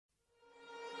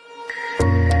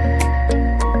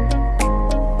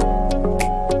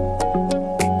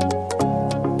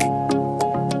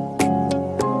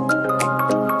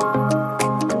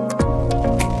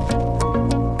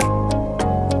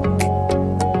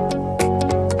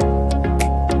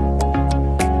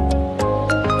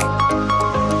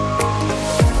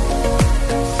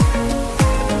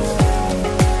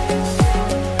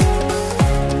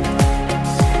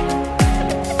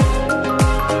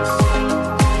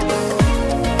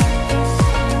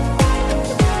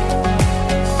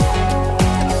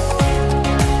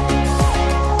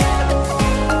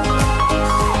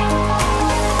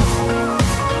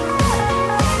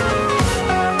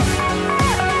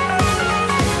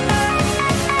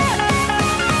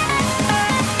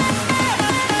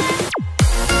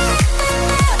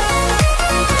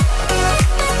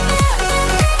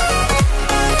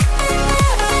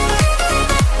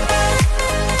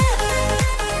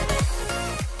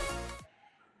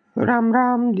રામ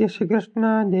રામ, જય શ્રી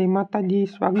કૃષ્ણ, જય માતાજી।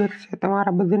 સ્વાગત છે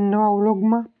તમારા બધા નવા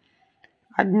વ્લોગમાં।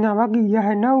 આજના વાગી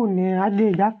ગયા 9 ને આજે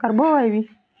ઝાકર બહુ આવી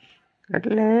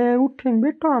એટલે ઉઠીને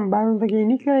બેઠો આમ 12 તો ક્યાંય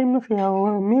નીકળ્યા એમ નથી।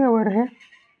 આવો મેં વરહે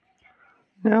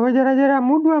ને હવે જરા જરા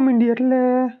મૂડવા માંડી એટલે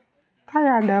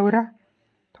થાય આડાવરા।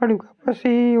 થોડીક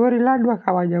પછી વળી લાડવા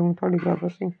ખાવા જાઉં થોડીક વાર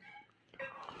પછી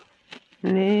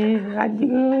ને આજે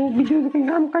બીજું કંઈ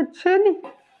કામકાજ છે નહીં।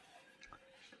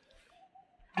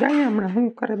 જાય હમણાં શું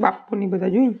કરે બાપુની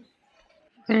બધા જોઈ।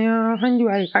 અહીંયા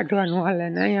હંજવારી કાઢવાનું હાલે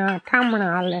ને અહીંયા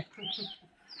ઠામણા હાલે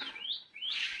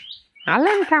હાલે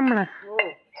ને ઠામણા।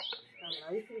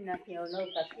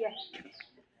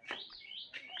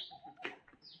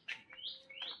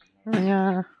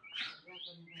 અહીંયા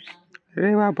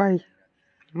રેવા ભાઈ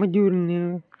મજૂર ને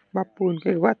બાપુ ને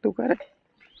કઈક વાતું કરે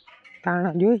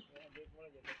તાણા જોઈ।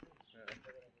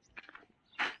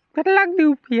 કેટલાક દી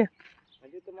ઉપીએ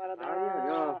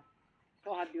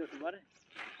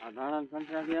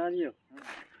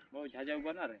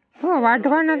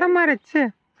વાઢવાના તમારે જ છે,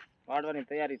 વાઢવાની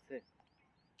તૈયારી છે,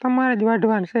 તમારે જ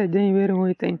વાઢવાનું છે। જઈ વેર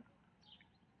હોય તઈ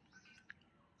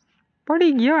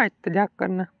પડી ગયો આજ તો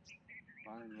ઝાકરના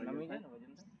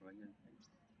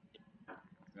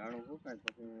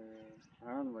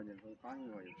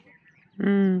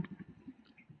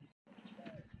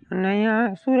અને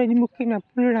અહીંયા સૂરજમુખીના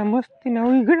ફૂલડા મસ્તીના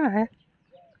ઉઘડા હે।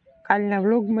 કાલના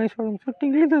વ્લોગમાં થોડું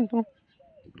શૂટિંગ લીધું હતું,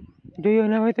 જોયો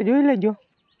ના હોય તો જોઈ લેજો।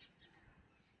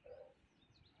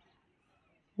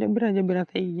 જબરા જબરા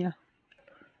થઈ ગયા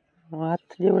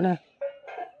હાથ જેવડા।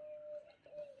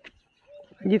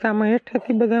 હજી તો આમાં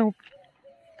હેઠેથી બધા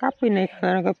કાપી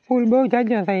નાખ્યા, ફૂલ બહુ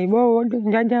જાજા થાય, બહુ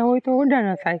જાજા હોય તો ઓડા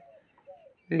ના થાય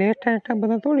એટલે હેઠા હેઠા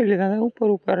બધા તોડી લીધા, ઉપર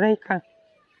ઉપર રાખ્યા।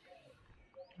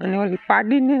 અને ઓલી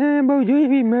પાડીને બહુ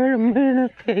જોઈ મેળ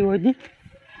નથી આવ્યો હજી।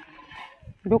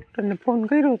 ડૉક્ટરને ફોન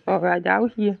કર્યો તો હવે આજે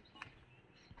આવીએ।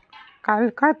 કાલ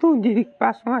ખાધું જીરીક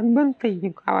પાછું આજ બંધ થઈ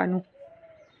ગયું ખાવાનું।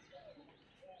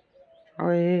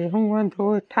 હવે હું વાંધો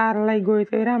હોય ઠાર લાગ્યો હોય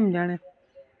તો એ રામ જાણે।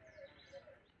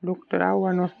 ડૉક્ટર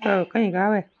આવવાનો કંઈક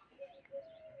આવે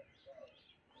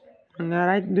અને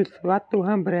રાત દિવસ વાતું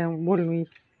સાંભળે હું બોલું એ।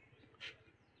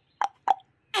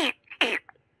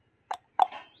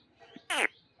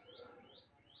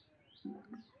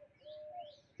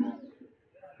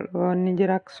 અને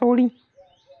જરાક સોડી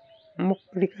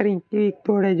મોકળી કરી કેવી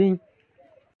દોડે જઈ।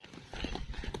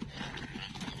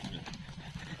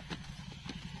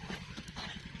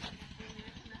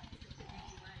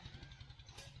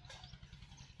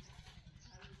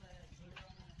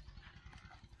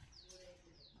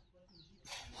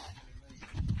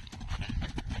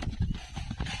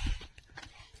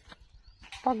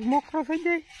 પગ મોકળો થઈ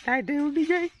જાય, ટાઈટે ઉડી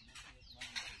જાય,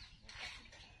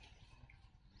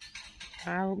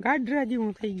 હા ગાડરા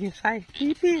જેવું થઈ ગયું, સાહેબ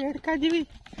પીપી હડકા જેવી।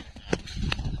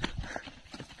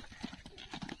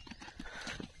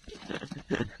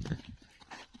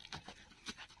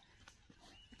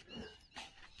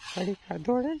 હડીકા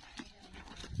દોડે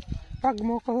પગ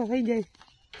મોકળો થઈ જાય।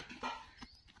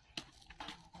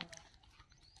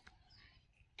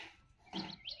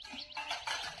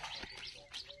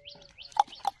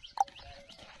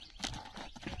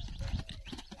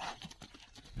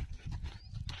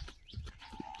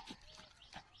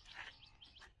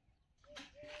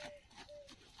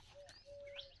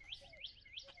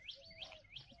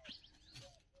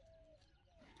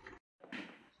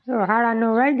 હાડા 9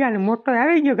 વાગ્યા ને મોટો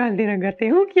આવી ગયો ગાંધીનગર થી।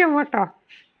 હું કે મોટો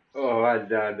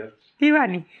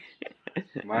પીવાની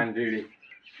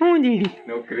હું જીડી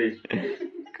નોકરી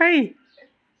કઈ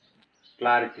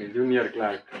ક્લાર્ક ની જુનિયર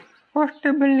ક્લાર્ક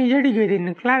કોન્સ્ટેબલ ની જડી ગઈ હતી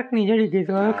ને ક્લાર્ક ની જડી ગઈ,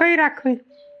 તો હવે કઈ રાખવી?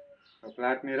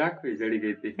 ક્લાર્ક ની રાખવી જડી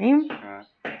ગઈ હતી એમ।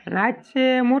 આજ છે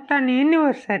મોટાની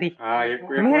એનિવર્સરી,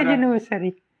 મેરેજ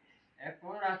એનિવર્સરી।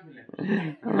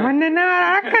 મને ના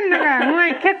રાખે ને હું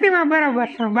અહીં ખેતીમાં બરાબર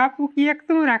છું, બાપુ કી એક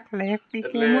તું રાખ લે એક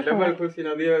ડબલ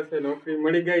ખુશીનો દિવસ છે। નોકરી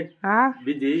મળી ગઈ, હા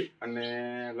બીજી અને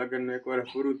લગ્ન નું 1 વર્ષ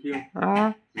પૂરું થયું, હા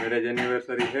મેરેજ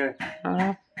એનિવર્સરી છે,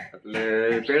 હા એટલે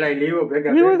પેડાઈ લીવો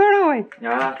ભેગા એવું થોડું હોય,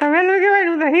 તો વેલું કહેવાય ને,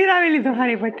 હું તો હીરાવી લીધું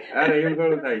હારી પટ। અરે એવું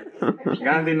થોડું થાય,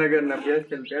 ગાંધીનગર ના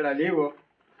સ્પેશિયલ પેડા લીવો,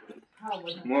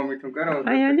 મોં મીઠું કરો।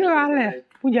 અહીંયા જો હાલે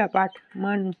પૂજા પાઠ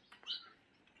માનું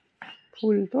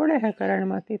ફૂલ તોડે છે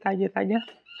કરણમાંથી તાજે તાજા।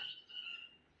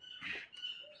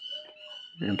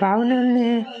 ભાવના ને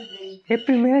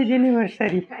હેપી મેરેજ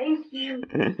એનિવર્સરી।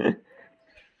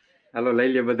 હાલો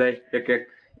લઈ લે બધાય એક એક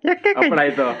એક એક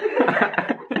અપડાય તો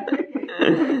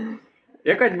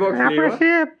એક જ બોક્સ આપણે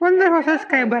છે 1500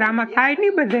 સબસ્ક્રાઇબર, આમાં થાય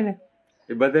નહીં બધાને,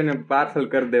 એ બધાને પાર્સલ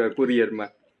કરી દેવાય કુરિયર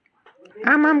માં।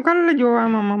 આમ આમ કરી લેજો,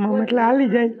 આમ આમ આમ એટલે હાલી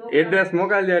જાય। એડ્રેસ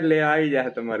મોકલજો એટલે આવી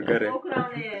જાય તમારા ઘરે।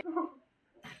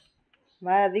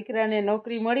 મારા દીકરાને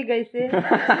નોકરી મળી ગઈ છે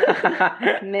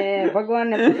ને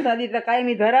ભગવાનને પ્રસાદી તો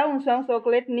કાયમી ધરાવું છું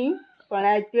ચોકલેટની, પણ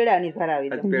આજ પેડાની ધરાવી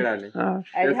દઉં. પેડાની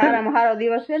આજ હારામાં હારો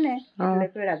દિવસ છે ને એટલે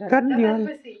પેડા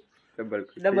ધરાવી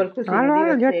ડબલ ખુશી. હાલો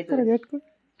હાલો ઝટ કરો ઝટ કરો.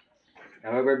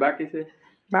 હવે કોઈ બાકી છે?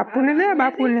 બાપુને દે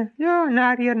બાપુને. જો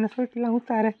નારિયેળ ને સોટલા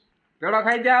ઉતારે. ગળો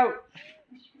ખાઈ જાવ.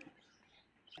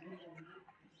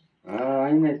 હા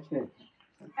અહીંયા જ છે.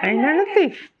 અહીંયા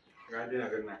નથી.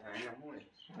 ગાંધીનગરના અહીંયા શું હોય?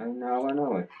 અહીંયા આવા ના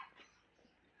હોય.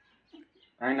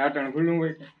 અહીંયા અટણ ખુલ્લું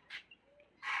હોય છે.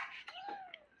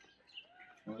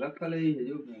 લખેલ ઈ છે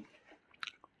જો કઈ.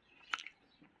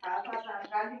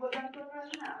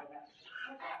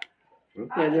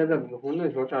 રૂપિયા જે તો હું ને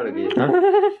ચોટાડી દે.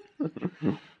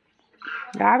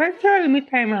 આવે છે ઓલી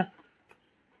મીઠાઈમાં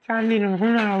ચાંદીનો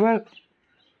સોનાનો વર્ક.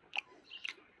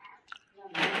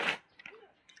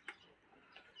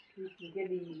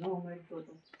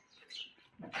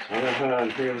 હવે સર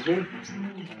સેવ છે.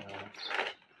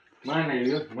 માને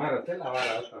લ્યો મારા છેલ્લા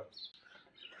વાળા હતા.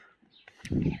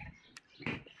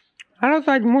 હાલો તો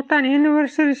આજ મોટાની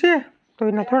એનિવર્સરી છે તો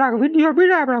એના થોડાક વિડીયો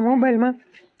પીડા આપણા મોબાઈલમાં.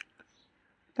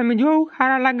 તમે જોવું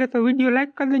સારા લાગે તો વિડીયો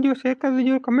લાઈક કરી દેજો, શેર કરી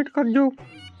દેજો, કમેન્ટ કરજો.